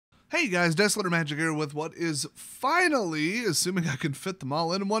Hey guys, Desolator Magic here with what is finally, assuming I can fit them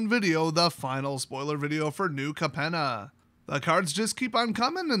all in one video, the final spoiler video for new Capenna. The cards just keep on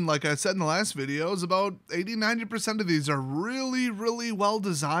coming, and like I said in the last videos, about 80-90% of these are really well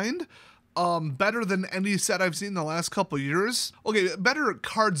designed. Better than any set I've seen in the last couple years. Okay, better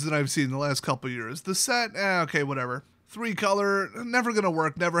cards than I've seen in the last couple years. The set, okay, whatever. 3-color, never gonna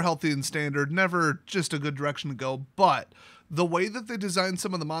work, never healthy in standard, never just a good direction to go, but the way that they designed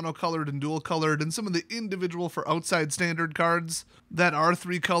some of the monocolored and dual colored and some of the individual for outside standard cards that are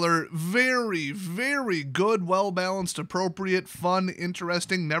 3-color, very good, well-balanced, appropriate, fun,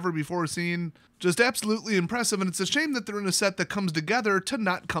 interesting, never before seen. Just absolutely impressive, and it's a shame that they're in a set that comes together to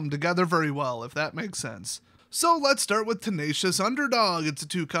not come together very well, if that makes sense. So let's start with Tenacious Underdog. It's a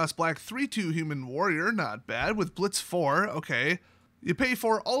 2-cost black 3/2 human warrior, not bad, with Blitz 4, okay. You pay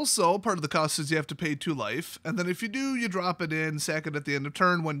 4 also, part of the cost is you have to pay 2 life, and then if you do, you drop it in, sack it at the end of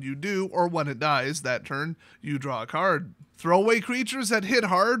turn. When you do, or when it dies that turn, you draw a card. Throwaway creatures that hit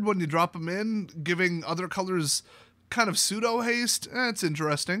hard when you drop them in, giving other colors kind of pseudo-haste. It's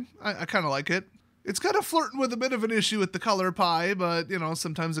interesting. I kind of like it. It's kind of flirting with a bit of an issue with the color pie, but, you know,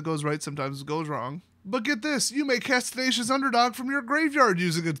 sometimes it goes right, sometimes it goes wrong. But get this, you may cast Tenacious Underdog from your graveyard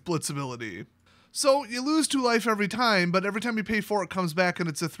using its Blitz ability. So you lose 2 life every time, but every time you pay 4 it comes back and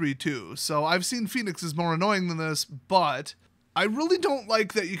it's a 3/2. So I've seen Phoenix is more annoying than this, but I really don't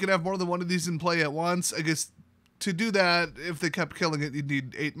like that you can have more than one of these in play at once. I guess to do that, if they kept killing it, you'd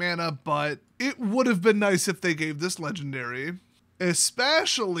need 8 mana, but it would have been nice if they gave this legendary.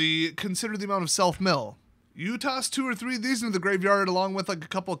 Especially consider the amount of self-mill. You toss 2 or 3 of these into the graveyard along with like a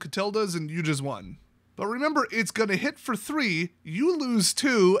couple of Catildas and you just won. But remember, it's going to hit for 3, you lose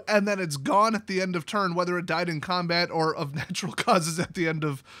 2, and then it's gone at the end of turn, whether it died in combat or of natural causes at the end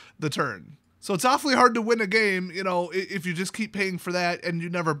of the turn. So it's awfully hard to win a game, you know, if you just keep paying for that and you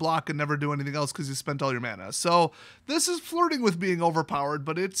never block and never do anything else because you spent all your mana. So this is flirting with being overpowered,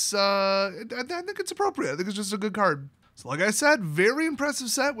 but it's, I think it's appropriate. I think it's just a good card. So like I said, very impressive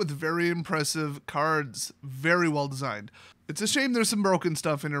set with very impressive cards. Very well designed. It's a shame there's some broken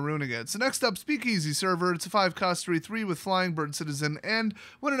stuff in ruining it. So next up, Speakeasy Server. It's a 5-cost 3/3 with Flying Bird Citizen, and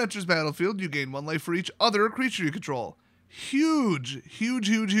when it enters battlefield, you gain 1 life for each other creature you control. Huge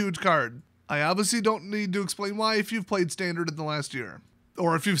card. I obviously don't need to explain why if you've played Standard in the last year,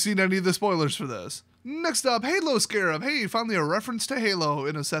 or if you've seen any of the spoilers for this. Next up, Halo Scarab. Hey, finally a reference to Halo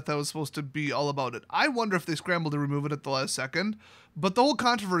in a set that was supposed to be all about it. I wonder if they scrambled to remove it at the last second, but the whole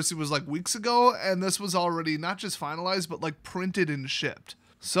controversy was like weeks ago, and this was already not just finalized, but like printed and shipped.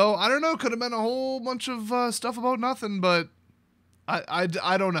 So, I don't know, could have been a whole bunch of stuff about nothing, but I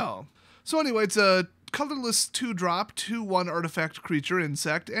don't know. So anyway, it's a colorless 2-drop, 2/1 artifact creature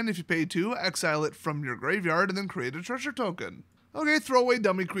insect, and if you pay 2, exile it from your graveyard and then create a treasure token. Okay, throwaway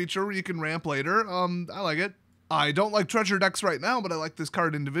dummy creature you can ramp later. I like it. I don't like treasure decks right now, but I like this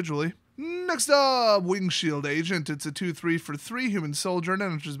card individually. Next up, Wing Shield Agent. It's a 2/3 for 3 human soldier and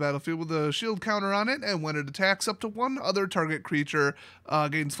enters battlefield with a shield counter on it, and when it attacks up to 1 other target creature,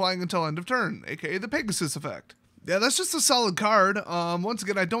 gains flying until end of turn, aka the Pegasus effect. Yeah, that's just a solid card. Once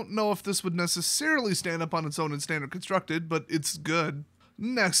again, I don't know if this would necessarily stand up on its own in Standard Constructed, but it's good.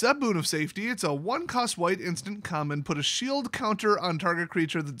 Next up, Boon of Safety. It's a 1-cost white instant common. Put a shield counter on target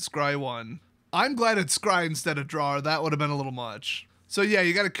creature that's Scry 1. I'm glad it's Scry instead of Draw. That would have been a little much. So yeah,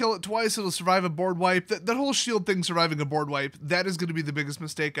 you gotta kill it twice, it'll survive a board wipe. That whole shield thing surviving a board wipe, that is gonna be the biggest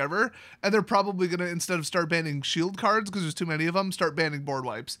mistake ever. And they're probably gonna, instead of start banning shield cards, because there's too many of them, start banning board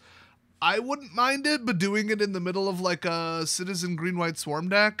wipes. I wouldn't mind it, but doing it in the middle of like a Citizen Green-White Swarm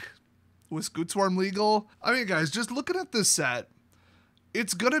deck with Scoot Swarm legal. I mean guys, just looking at this set,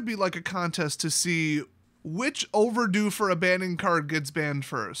 it's gonna be like a contest to see which overdue for a banning card gets banned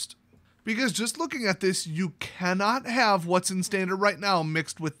first. Because just looking at this, you cannot have what's in Standard right now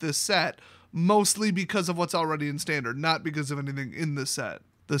mixed with this set, mostly because of what's already in Standard, not because of anything in this set.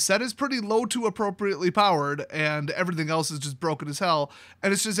 The set is pretty low to appropriately powered, and everything else is just broken as hell,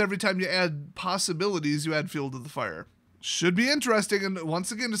 and it's just every time you add possibilities, you add fuel to the fire. Should be interesting, and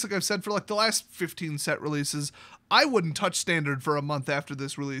once again, just like I've said for like the last 15 set releases, I wouldn't touch Standard for a month after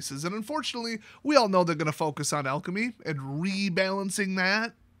this releases, and unfortunately, we all know they're going to focus on Alchemy and rebalancing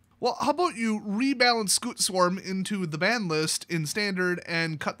that. Well, how about you rebalance Scoot Swarm into the ban list in Standard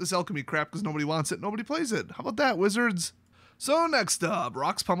and cut this Alchemy crap because nobody wants it, nobody plays it. How about that, Wizards? So next up,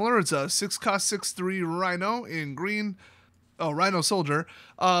 Rox Pummeler. It's a 6-cost 6/3 Rhino in green. Oh, Rhino Soldier.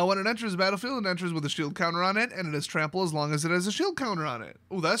 When it enters the battlefield, it enters with a shield counter on it, and it has trample as long as it has a shield counter on it.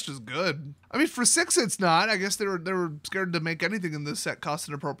 Oh, that's just good. I mean, for 6 it's not. I guess they were scared to make anything in this set cost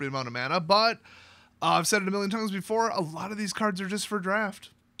an appropriate amount of mana, but I've said it a million times before, a lot of these cards are just for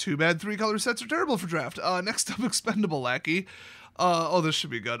draft. Too bad 3-color sets are terrible for draft. Next up, Expendable Lackey. Oh, this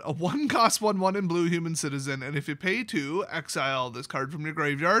should be good. A 1-cost 1/1 in blue human citizen, and if you pay 2, exile this card from your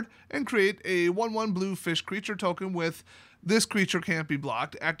graveyard and create a 1/1 blue fish creature token with this creature can't be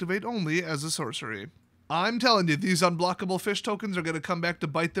blocked. Activate only as a sorcery. I'm telling you, these unblockable fish tokens are going to come back to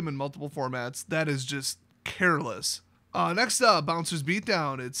bite them in multiple formats. That is just careless. Next up, Bouncer's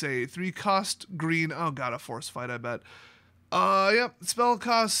Beatdown. It's a 3-cost green. Oh god, a force fight, I bet. Yep. Spell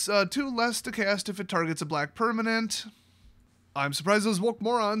costs 2 less to cast if it targets a black permanent. I'm surprised those woke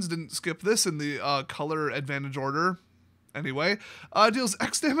morons didn't skip this in the color advantage order. Anyway, deals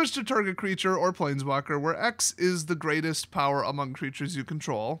X damage to target creature or planeswalker, where X is the greatest power among creatures you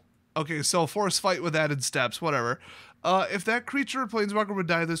control. Okay, so force fight with added steps, whatever. If that creature or planeswalker would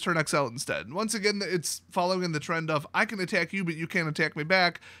die this turn, exile it instead. Once again, it's following in the trend of, I can attack you, but you can't attack me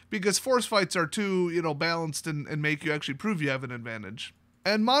back, because force fights are too, balanced and make you actually prove you have an advantage.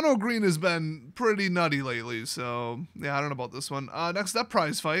 And mono green has been pretty nutty lately, so yeah, I don't know about this one. Next up,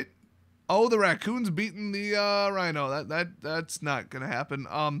 prize fight. Oh, the raccoon's beating the rhino. That's not gonna happen.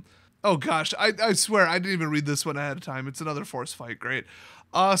 Oh gosh, I swear I didn't even read this one ahead of time. It's another force fight, great.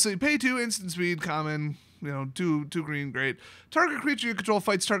 So you pay 2 instant speed, common, 2 green, great. Target creature you control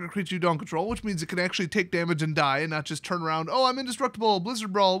fights target creature you don't control, which means it can actually take damage and die and not just turn around, oh, I'm indestructible,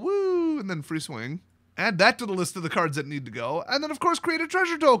 Blizzard Brawl, woo, and then free swing. Add that to the list of the cards that need to go. And then, of course, create a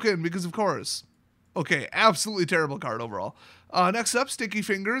treasure token, because of course. Okay, absolutely terrible card overall. Next up, Sticky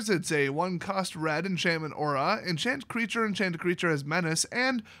Fingers. It's a 1-cost red enchantment aura. Enchant a creature as menace,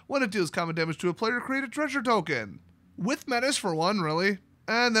 and when it deals common damage to a player, create a treasure token. With menace for 1, really?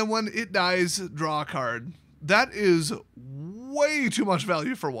 And then when it dies, draw a card. That is way too much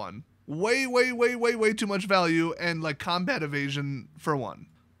value for 1. Way too much value, and like combat evasion for 1.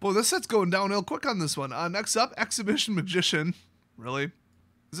 Boy, this set's going downhill quick on this one. Next up, Exhibition Magician. Really?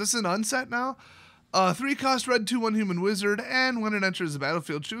 Is this an unset now? 3-cost red 2/1 human wizard, and when it enters the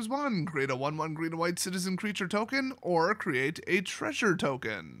battlefield, choose 1. Create a 1/1 green and white citizen creature token, or create a treasure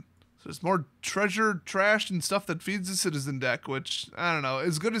token. So there's more treasure, trash, and stuff that feeds the citizen deck, which, I don't know,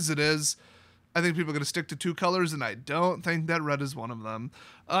 as good as it is, I think people are going to stick to 2 colors, and I don't think that red is one of them.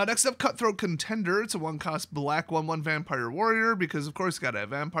 Next up, Cutthroat Contender. It's a 1-cost black 1/1 vampire warrior, because of course you gotta have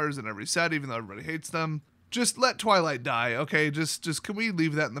vampires in every set, even though everybody hates them. Just let Twilight die, okay? Just can we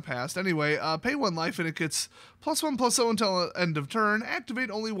leave that in the past? Anyway, pay 1 life and it gets +1/+0 until end of turn.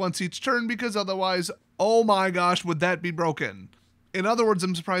 Activate only once each turn, because otherwise, oh my gosh, would that be broken? In other words,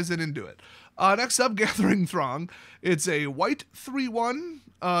 I'm surprised they didn't do it. Next up, Gathering Throng. It's a white 3/1,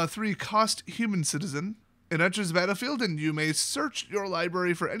 3-cost human citizen. It enters the battlefield, and you may search your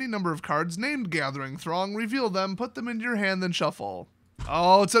library for any number of cards named Gathering Throng, reveal them, put them into your hand, then shuffle.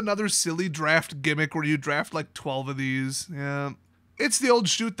 Oh, it's another silly draft gimmick where you draft like 12 of these. Yeah. It's the old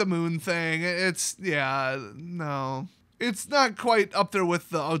shoot the moon thing. No. It's not quite up there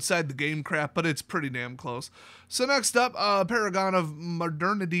with the outside the game crap, but it's pretty damn close. So next up, Paragon of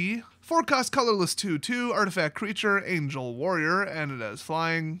Modernity. 4-cost colorless 2/2, artifact creature, angel warrior, and it has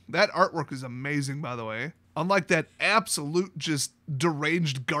flying. That artwork is amazing, by the way. Unlike that absolute just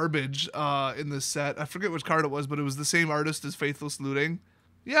deranged garbage in this set. I forget which card it was, but it was the same artist as Faithless Looting.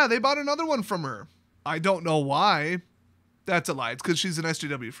 Yeah, they bought another one from her. I don't know why. That's a lie. It's because she's an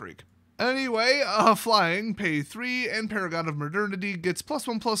SJW freak. Anyway, flying, pay 3, and Paragon of Modernity gets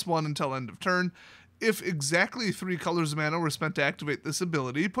 +1/+1 until end of turn. If exactly 3 colors of mana were spent to activate this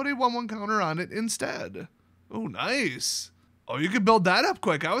ability, put a 1/1 counter on it instead. Oh, nice. Oh, you could build that up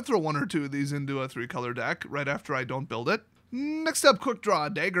quick. I would throw 1 or 2 of these into a 3-color deck right after I don't build it. Next up, Quick Draw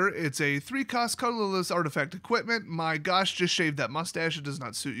Dagger. It's a 3-cost colorless artifact equipment. My gosh, just shave that mustache. It does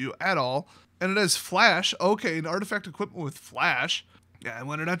not suit you at all. And it has flash. Okay, an artifact equipment with flash. Yeah, and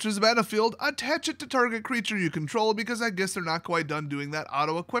when it enters the battlefield, attach it to target creature you control, because I guess they're not quite done doing that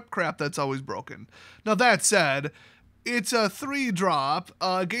auto-equip crap that's always broken. Now that said, it's a 3-drop,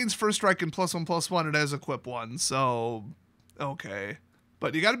 gains first strike and +1/+1, it has equip 1, so okay.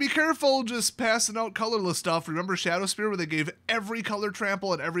 But you gotta be careful just passing out colorless stuff. Remember Shadow Spear, where they gave every color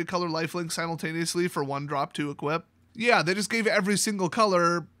trample and every color lifelink simultaneously for 1 drop to equip? Yeah, they just gave every single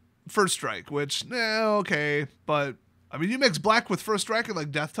color first strike, which, okay, but I mean, you mix black with first strike and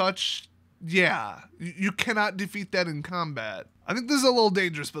like Death Touch, yeah, you cannot defeat that in combat. I think this is a little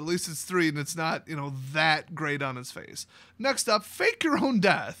dangerous, but at least it's 3 and it's not, that great on its face. Next up, Fake Your Own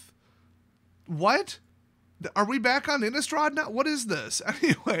Death. What? Are we back on Innistrad now? What is this?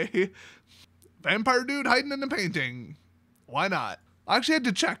 Anyway, vampire dude hiding in a painting. Why not? I actually had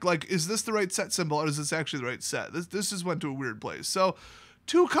to check, like, is this the right set symbol or is this actually the right set? This just went to a weird place. So,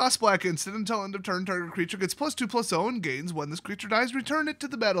 2 cost black instant until end of turn. Target creature gets +2/+0 and gains. When this creature dies, return it to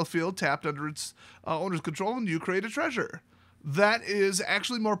the battlefield tapped under its owner's control, and you create a treasure. That is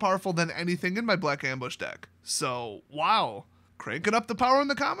actually more powerful than anything in my Black Ambush deck. So, wow. Cranking up the power in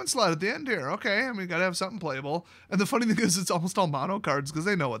the comment slot at the end here. Okay, I mean, gotta have something playable. And the funny thing is, it's almost all mono cards because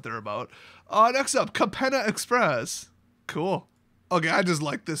they know what they're about. Next up, Capenna Express. Cool. Okay, I just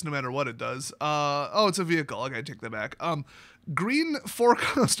like this no matter what it does. Oh, it's a vehicle. Okay, I take that back. Green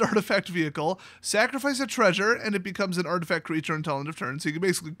 4-cost artifact vehicle. Sacrifice a treasure, and it becomes an artifact creature until end of turn. So you can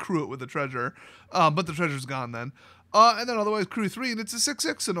basically crew it with a treasure. But the treasure's gone then. And then otherwise crew 3, and it's a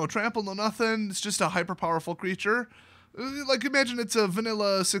 6/6, so no trample, no nothing. It's just a hyper-powerful creature. Like, imagine it's a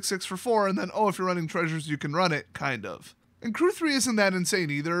vanilla 6/6 for 4, and then, oh, if you're running treasures, you can run it, kind of. And crew 3 isn't that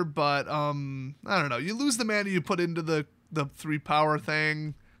insane either, but, I don't know. You lose the mana you put into the 3 power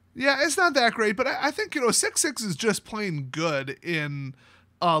thing. Yeah, it's not that great, but I think, 6/6 is just plain good in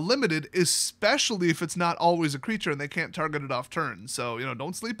limited, especially if it's not always a creature and they can't target it off turn. So,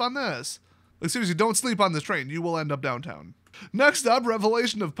 don't sleep on this. Like, seriously, don't sleep on this train. You will end up downtown. Next up,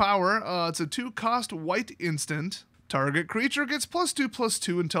 Revelation of Power. It's a 2-cost white instant. Target creature gets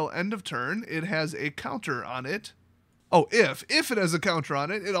 +2/+2 until end of turn. It has a counter on it. Oh, if it has a counter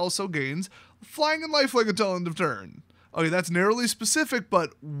on it, it also gains flying and lifelink until end of turn. Okay, that's narrowly specific,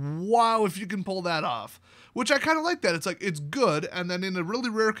 but wow, if you can pull that off. Which I kind of like that. It's like, it's good, and then in a really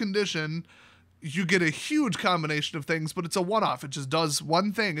rare condition, you get a huge combination of things, but it's a one-off. It just does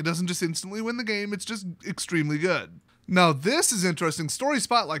one thing. It doesn't just instantly win the game. It's just extremely good. Now, this is interesting. Story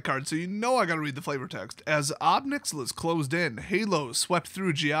Spotlight card, so I gotta read the flavor text. As Ob Nixilis closed in, Halo swept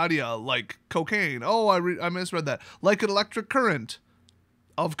through Giardia like cocaine. Oh, I misread that. Like an electric current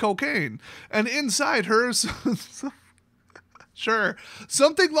of cocaine. And inside her, sure,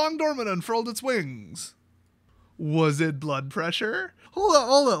 something long dormant unfurled its wings. Was it blood pressure?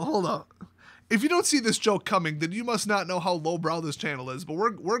 Hold up. If you don't see this joke coming, then you must not know how lowbrow this channel is, but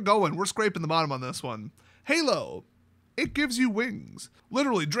we're scraping the bottom on this one. Halo. It gives you wings.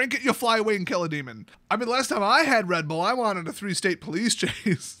 Literally, drink it, you fly away and kill a demon. I mean, last time I had Red Bull, I wanted a 3-state police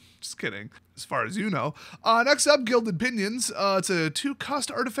chase. Just kidding, as far as you know. Next up, Gilded Pinions. It's a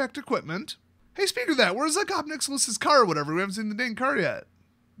 2-cost artifact equipment. Hey, speaking of that, where's like Ob Nixilis' car or whatever? We haven't seen the dang car yet.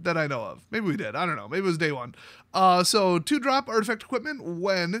 That I know of. Maybe we did. I don't know. Maybe it was day 1. So 2-drop artifact equipment.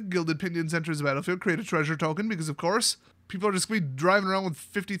 When Gilded Pinions enters the battlefield, create a treasure token because, of course, people are just going to be driving around with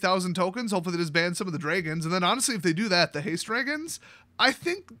 50,000 tokens. Hopefully they just ban some of the dragons. And then, honestly, if they do that, the haste dragons, I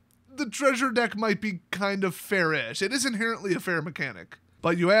think the treasure deck might be kind of fairish. It is inherently a fair mechanic,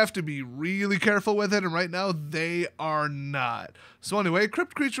 but you have to be really careful with it. And right now, they are not. So anyway,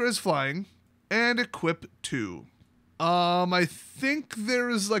 Crypt Creature is flying and equip 2. I think there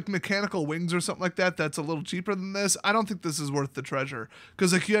is like mechanical wings or something like that that's a little cheaper than this. I don't think this is worth the treasure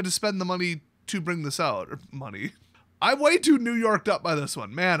because like you had to spend the money to bring this out. Or money. I'm way too New Yorked up by this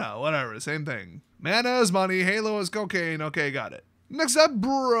one. Mana, whatever, same thing. Mana is money, Halo is cocaine. Okay, got it. Next up,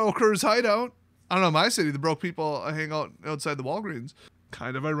 Broker's Hideout. I don't know, my city, the broke people hang out outside the Walgreens.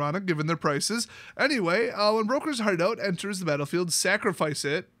 Kind of ironic given their prices. Anyway, when Broker's Hideout enters the battlefield, sacrifice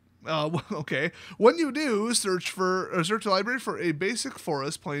it. Okay. When you do, search the library for a basic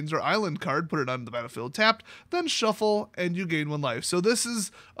forest, plains, or island card, put it on the battlefield tapped, then shuffle, and you gain 1 life. So this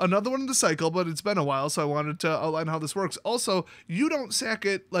is another one in the cycle, but it's been a while, so I wanted to outline how this works. Also, you don't sack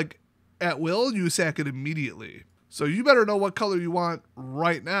it, like, at will, you sack it immediately. So you better know what color you want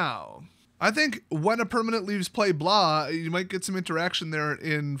right now. I think when a permanent leaves play blah, you might get some interaction there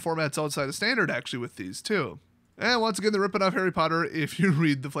in formats outside of standard, actually, with these, too. And once again, they're ripping off Harry Potter if you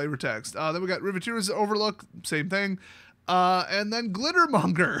read the flavor text. Then we got Rivetira's Overlook, same thing. And then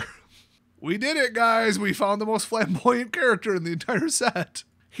Glittermonger. We did it, guys. We found the most flamboyant character in the entire set.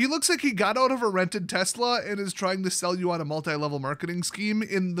 He looks like he got out of a rented Tesla and is trying to sell you on a multi-level marketing scheme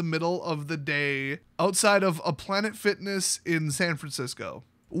in the middle of the day outside of a Planet Fitness in San Francisco.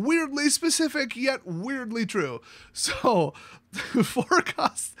 Weirdly specific, yet weirdly true. So,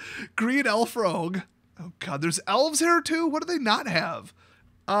 4-cost Green Elf Rogue. Oh god, there's elves here too? What do they not have?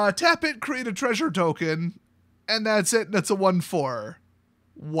 Tap it, create a treasure token, and that's it, and it's a 1/4.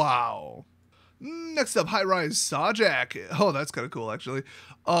 Wow. Next up, High Rise Sawjack. Oh, that's kind of cool, actually.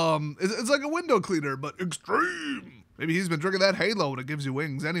 It's like a window cleaner, but extreme. Maybe he's been drinking that Halo and it gives you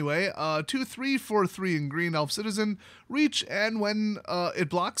wings anyway. 2/3 for 3 in green elf citizen. Reach, and when it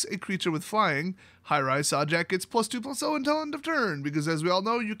blocks a creature with flying, High Rise Sawjack gets +2/+0 until end of turn, because as we all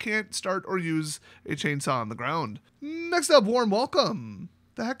know, you can't start or use a chainsaw on the ground. Next up, Warm Welcome.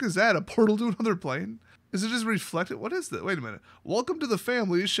 The heck is that? A portal to another plane? Is it just reflected? What is that? Wait a minute. Welcome to the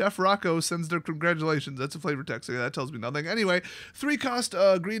family. Chef Rocco sends their congratulations. That's a flavor text. Yeah, that tells me nothing. Anyway, 3 cost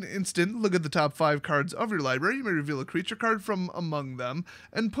green instant. Look at the top 5 cards of your library. You may reveal a creature card from among them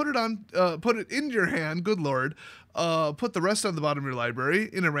and put it in your hand. Good lord. Put the rest on the bottom of your library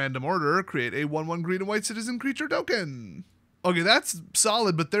in a random order. Create a 1/1 green and white citizen creature token. Okay, that's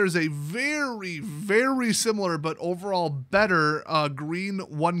solid, but there's a very, very similar but overall better green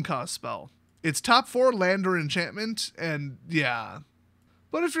 1-cost spell. It's top 4 land or enchantment, and yeah.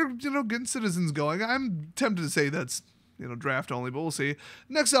 But if you're, getting citizens going, I'm tempted to say that's, draft only, but we'll see.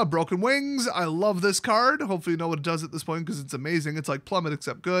 Next up, Broken Wings. I love this card. Hopefully you know what it does at this point because it's amazing. It's like Plummet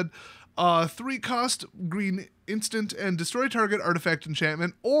except good. 3 cost green instant and destroy target artifact,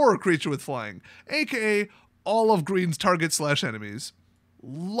 enchantment, or creature with flying, aka all of green's target/enemies.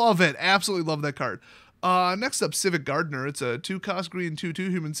 Love it. Absolutely love that card. Next up, Civic Gardener. It's a 2-cost green 2/2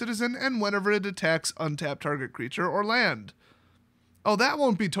 human citizen, and whenever it attacks, untap target creature or land. Oh, that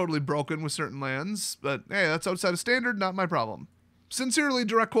won't be totally broken with certain lands, but hey, that's outside of standard, not my problem. Sincerely,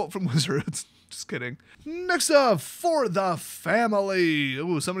 direct quote from Wizards. Just kidding. Next up, For the Family.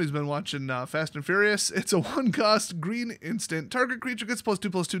 Ooh, somebody's been watching Fast and Furious. It's a 1-cost green instant. Target creature gets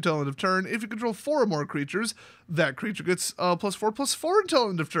 +2/+2 till end of turn. If you control 4 or more creatures, that creature gets +4/+4 until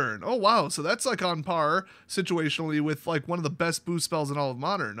end of turn. Oh, wow. So that's like on par situationally with like one of the best boost spells in all of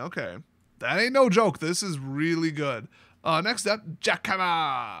Modern. Okay. That ain't no joke. This is really good. Next up,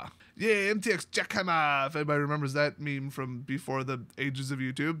 Jackhammer. Yeah, MTX Jackhammer. If anybody remembers that meme from before the ages of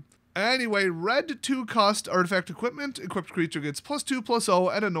YouTube. Anyway, red 2-cost artifact equipment. Equipped creature gets +2/+0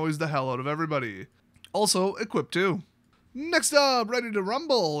 and annoys the hell out of everybody. Also, equipped 2. Next up, Ready to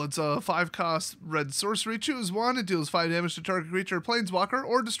Rumble. It's a 5-cost red sorcery. Choose 1. It deals 5 damage to target creature, planeswalker,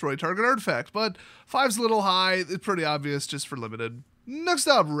 or destroy target artifact. But 5's a little high. It's pretty obvious just for limited. Next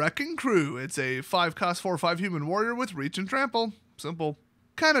up, Wrecking Crew. It's a 5-cost 4/5 human warrior with reach and trample. Simple.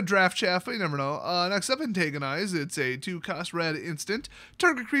 Kind of draft chaff, but you never know. Next up, Antagonize. It's a 2-cost red instant.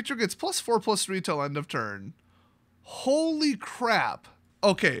 Target creature gets +4/+3 till end of turn. Holy crap.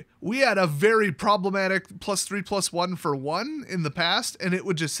 Okay, we had a very problematic +3/+1 for 1 in the past, and it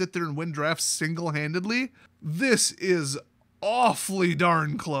would just sit there and win drafts single-handedly. This is awfully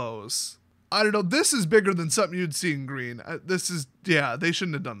darn close. I don't know, this is bigger than something you'd see in green. They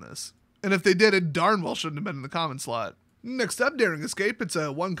shouldn't have done this. And if they did, it darn well shouldn't have been in the common slot. Next up, Daring Escape. It's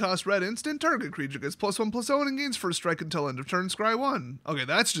a 1-cost red instant. Target creature gets +1/+0 and gains first strike until end of turn, scry 1. Okay,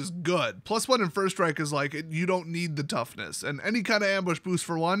 that's just good. +1 and first strike is like, you don't need the toughness. And any kind of ambush boost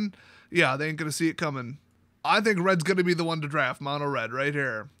for 1, yeah, they ain't gonna see it coming. I think red's gonna be the one to draft, mono red, right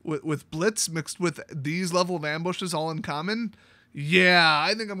here. With Blitz mixed with these level of ambushes all in common, yeah,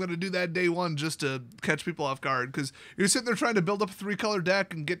 I think I'm going to do that day 1 just to catch people off guard, because you're sitting there trying to build up a 3-color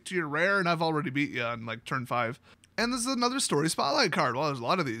deck and get to your rare, and I've already beat you on like turn 5. And this is another story spotlight card. Well, there's a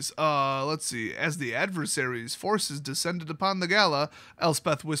lot of these. Let's see. As the adversary's forces descended upon the gala,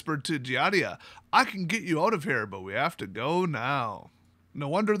 Elspeth whispered to Giadia, "I can get you out of here, but we have to go now." No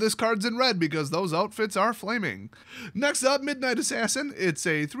wonder this card's in red, because those outfits are flaming. Next up, Midnight Assassin. It's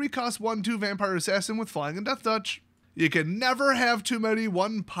a 3-cost 1/2 vampire assassin with flying and death touch. You can never have too many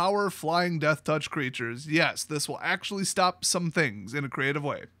 1-power flying death touch creatures. Yes, this will actually stop some things in a creative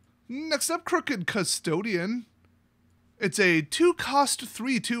way. Next up, Crooked Custodian. It's a 2-cost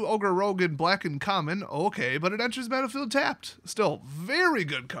 3/2 Ogre Rogue in black and common. Okay, but it enters battlefield tapped. Still, very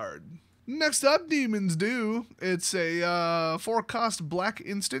good card. Next up, Demon's Due. It's a 4-cost black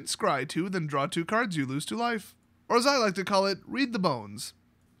instant, scry 2, then draw 2 cards, you lose 2 life. Or as I like to call it, Read the Bones.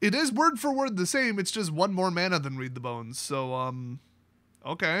 It is word for word the same, it's just 1 more mana than Read the Bones, so,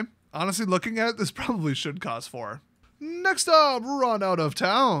 okay. Honestly, looking at it, this probably should cost 4. Next up, Run Out of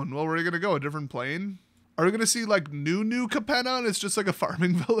Town. Well, where are you gonna go, a different plane? Are we going to see like new Capenna and it's just like a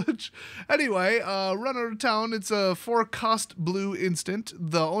farming village? Anyway, Run Out of Town. It's a 4-cost blue instant.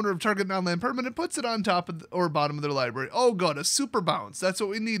 The owner of target non-land permanent puts it on top of or bottom of their library. Oh god, a super bounce. That's what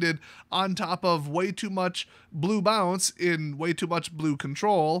we needed on top of way too much blue bounce in way too much blue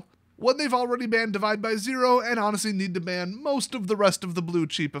control, when they've already banned Divide by 0 and honestly need to ban most of the rest of the blue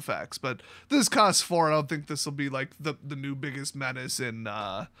cheap effects. But this costs 4. I don't think this will be like the new biggest menace in,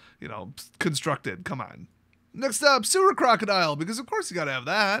 constructed. Come on. Next up, Sewer Crocodile, because of course you gotta have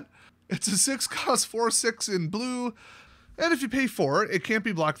that. It's a 6-cost 4/6 in blue. And if you pay 4, it can't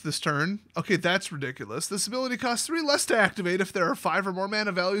be blocked this turn. Okay, that's ridiculous. This ability costs 3 less to activate if there are 5 or more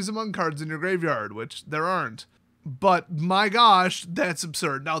mana values among cards in your graveyard, which there aren't. But my gosh, that's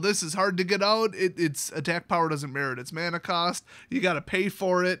absurd. Now this is hard to get out. Its attack power doesn't merit its mana cost. You got to pay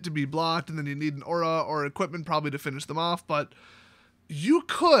for it to be blocked, and then you need an aura or equipment probably to finish them off. But You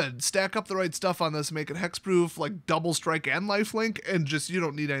could stack up the right stuff on this, make it hexproof, like double strike and lifelink, and just you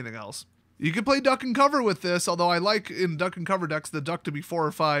don't need anything else. You can play duck and cover with this, although I like in duck and cover decks the duck to be 4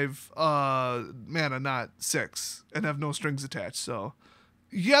 or 5 mana, not 6, and have no strings attached. So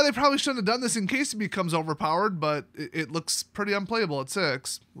yeah, they probably shouldn't have done this in case it becomes overpowered, but it looks pretty unplayable at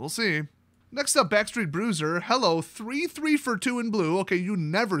 6. We'll see. Next up, Backstreet Bruiser. Hello, 3/3 for 2 in blue. Okay, you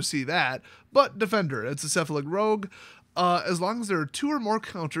never see that, but Defender. It's a Cephalic Rogue. As long as there are 2 or more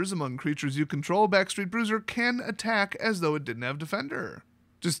counters among creatures you control, Backstreet Bruiser can attack as though it didn't have Defender.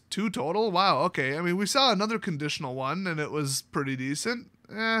 Just 2 total? Wow, okay. I mean, we saw another conditional one, and it was pretty decent.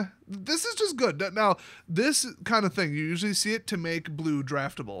 This is just good. Now, this kind of thing, you usually see it to make blue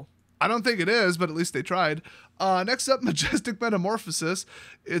draftable. I don't think it is, but at least they tried. Next up, Majestic Metamorphosis.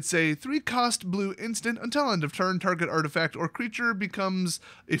 It's a 3-cost blue instant. Until end of turn, target artifact or creature becomes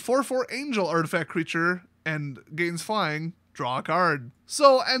a 4/4 angel artifact creature and gains flying. Draw a card.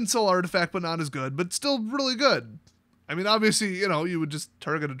 So, end soul artifact, but not as good, but still really good. I mean, obviously, you know, you would just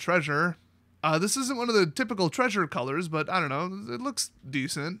target a treasure. This isn't one of the typical treasure colors, but I don't know, it looks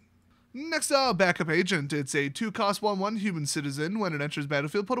decent. Next up, Backup Agent. It's a 2-cost 1/1 human citizen. When it enters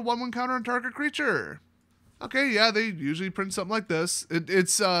battlefield, put a 1/1 counter on target creature. Okay, yeah, they usually print something like this.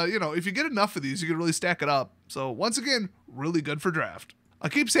 It's you know, if you get enough of these, you can really stack it up. So once again, really good for draft. I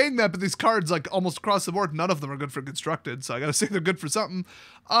keep saying that, but these cards, like almost across the board, none of them are good for constructed, so I gotta say they're good for something.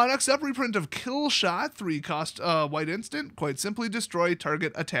 Next up, reprint of Kill Shot, 3-cost white instant. Quite simply, destroy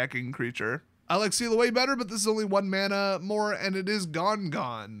target attacking creature. I like Seal Away better, but this is only 1 mana more, and it is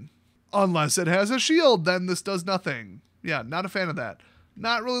gone. Unless it has a shield, then this does nothing. Yeah, not a fan of that.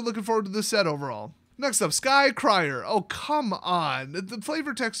 Not really looking forward to this set overall. Next up, Sky Crier. Oh, come on. The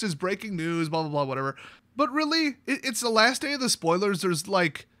flavor text is breaking news, blah, blah, blah, whatever. But really, it's the last day of the spoilers. There's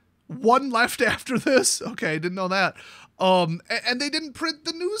like 1 left after this. Okay, didn't know that. And they didn't print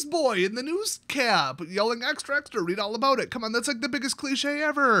the newsboy in the news cap yelling extra, extra, read all about it. Come on, that's like the biggest cliche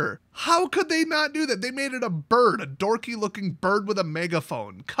ever. How could they not do that? They made it a bird, a dorky looking bird with a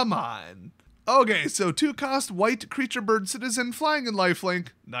megaphone. Come on. Okay, so 2-cost white creature bird citizen, flying and lifelink.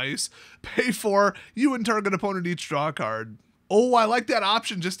 Nice. Pay 4, you and target opponent each draw a card. Oh, I like that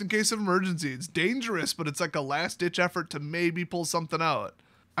option just in case of emergency. It's dangerous, but it's like a last-ditch effort to maybe pull something out.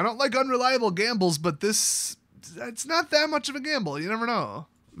 I don't like unreliable gambles, but this, it's not that much of a gamble. You never know.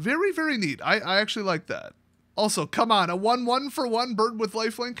 Very, very neat. I actually like that. Also, come on, a 1/1 for 1 bird with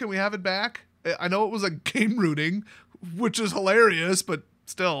lifelink. Can we have it back? I know it was like game rooting, which is hilarious, but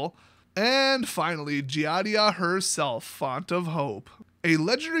still. And finally, Giadia herself, Font of Hope. A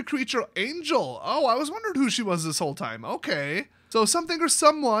legendary creature angel. Oh, I was wondering who she was this whole time. Okay. So something or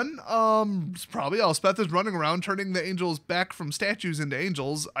someone, probably Elspeth, is running around turning the angels back from statues into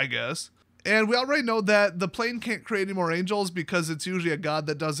angels, I guess. And we already know that the plane can't create any more angels because it's usually a god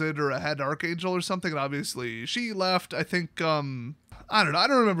that does it or a head archangel or something. And obviously she left. I think, I don't know. I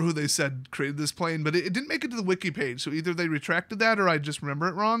don't remember who they said created this plane, but it didn't make it to the wiki page. So either they retracted that or I just remember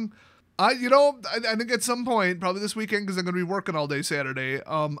it wrong. I think at some point, probably this weekend, because I'm going to be working all day Saturday,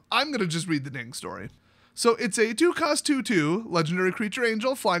 I'm going to just read the dang story. So it's a 2-cost 2/2, legendary creature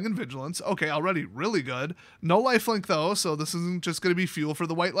angel, flying and vigilance. Okay, already really good. No lifelink though, so this isn't just going to be fuel for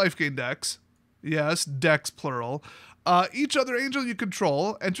the white life gain decks. Yes, decks plural. Each other angel you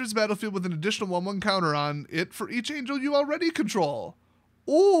control enters the battlefield with an additional 1/1 counter on it for each angel you already control.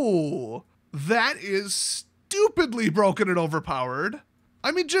 Ooh, that is stupidly broken and overpowered.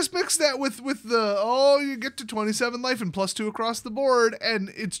 I mean, just mix that with the, oh, you get to 27 life and +2 across the board,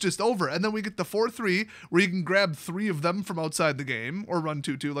 and it's just over. And then we get the 4/3, where you can grab 3 of them from outside the game, or run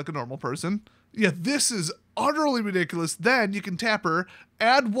 2/2 like a normal person. Yeah, this is utterly ridiculous. Then you can tap her,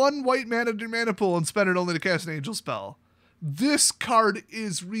 add 1 white mana to your mana pool, and spend it only to cast an angel spell. This card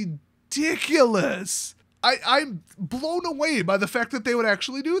is ridiculous. I'm blown away by the fact that they would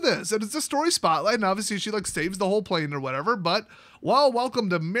actually do this. And it's a story spotlight, and obviously she like saves the whole plane or whatever, but well, welcome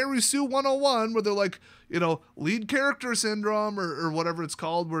to Mary Sue 101, where they're like, you know, lead character syndrome or whatever it's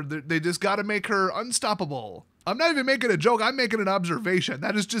called, where they just got to make her unstoppable. I'm not even making a joke, I'm making an observation.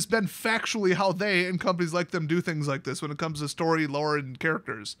 That has just been factually how they and companies like them do things like this when it comes to story, lore, and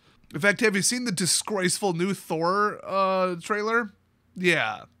characters. In fact, have you seen the disgraceful new Thor trailer?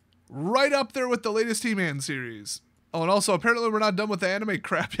 Yeah. Right up there with the latest He-Man series. Oh, and also, apparently we're not done with the anime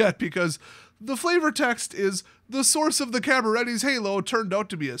crap yet because the flavor text is, the source of the Cabaretti's halo turned out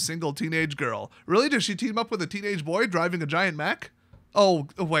to be a single teenage girl. Really? Did she team up with a teenage boy driving a giant mech? Oh,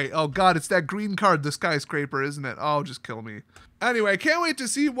 wait. Oh, God, it's that green card, the skyscraper, isn't it? Oh, just kill me. Anyway, can't wait to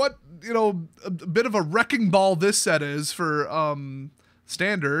see what, you know, a bit of a wrecking ball this set is for,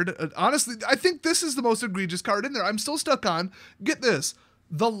 Standard. Honestly, I think this is the most egregious card in there. I'm still stuck on, get this,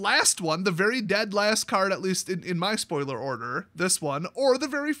 the last one, the very dead last card, at least in my spoiler order, this one, or the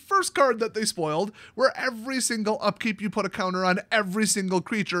very first card that they spoiled, where every single upkeep you put a counter on every single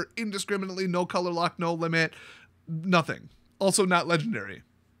creature, indiscriminately, no color lock, no limit, nothing. Also not legendary.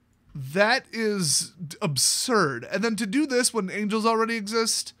 That is absurd. And then to do this when angels already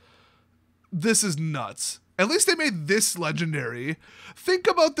exist, this is nuts. At least they made this legendary. Think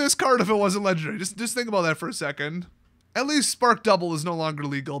about this card if it wasn't legendary. Just think about that for a second. At least Spark Double is no longer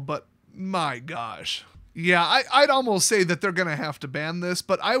legal, but my gosh. Yeah, I'd almost say that they're going to have to ban this,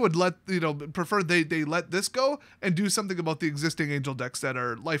 but I would prefer they let this go and do something about the existing angel decks that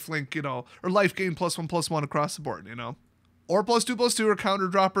are lifelink, or life gain +1/+1 across the board, Or +2/+2 or counter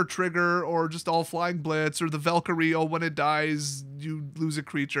drop or trigger or just all flying blitz or the Valkyrie, when it dies, you lose a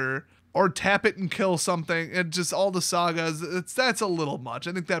creature. Or tap it and kill something, and just all the sagas, that's a little much.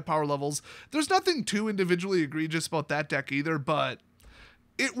 I think that power levels, there's nothing too individually egregious about that deck either, but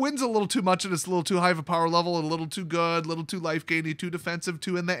it wins a little too much and it's a little too high of a power level and a little too good, a little too life gainy, too defensive,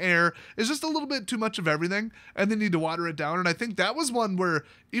 too in the air. It's just a little bit too much of everything, and they need to water it down. And I think that was one where,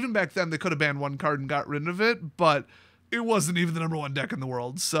 even back then, they could have banned one card and got rid of it, but it wasn't even the #1 deck in the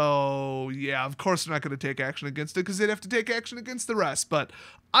world. So yeah, of course they're not going to take action against it because they'd have to take action against the rest. But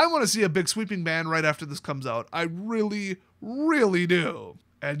I want to see a big sweeping ban right after this comes out. I really, really do.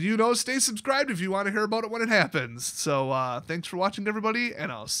 And stay subscribed if you want to hear about it when it happens. So thanks for watching, everybody,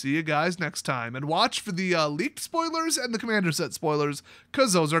 and I'll see you guys next time. And watch for the leaked spoilers and the Commander set spoilers,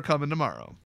 because those are coming tomorrow.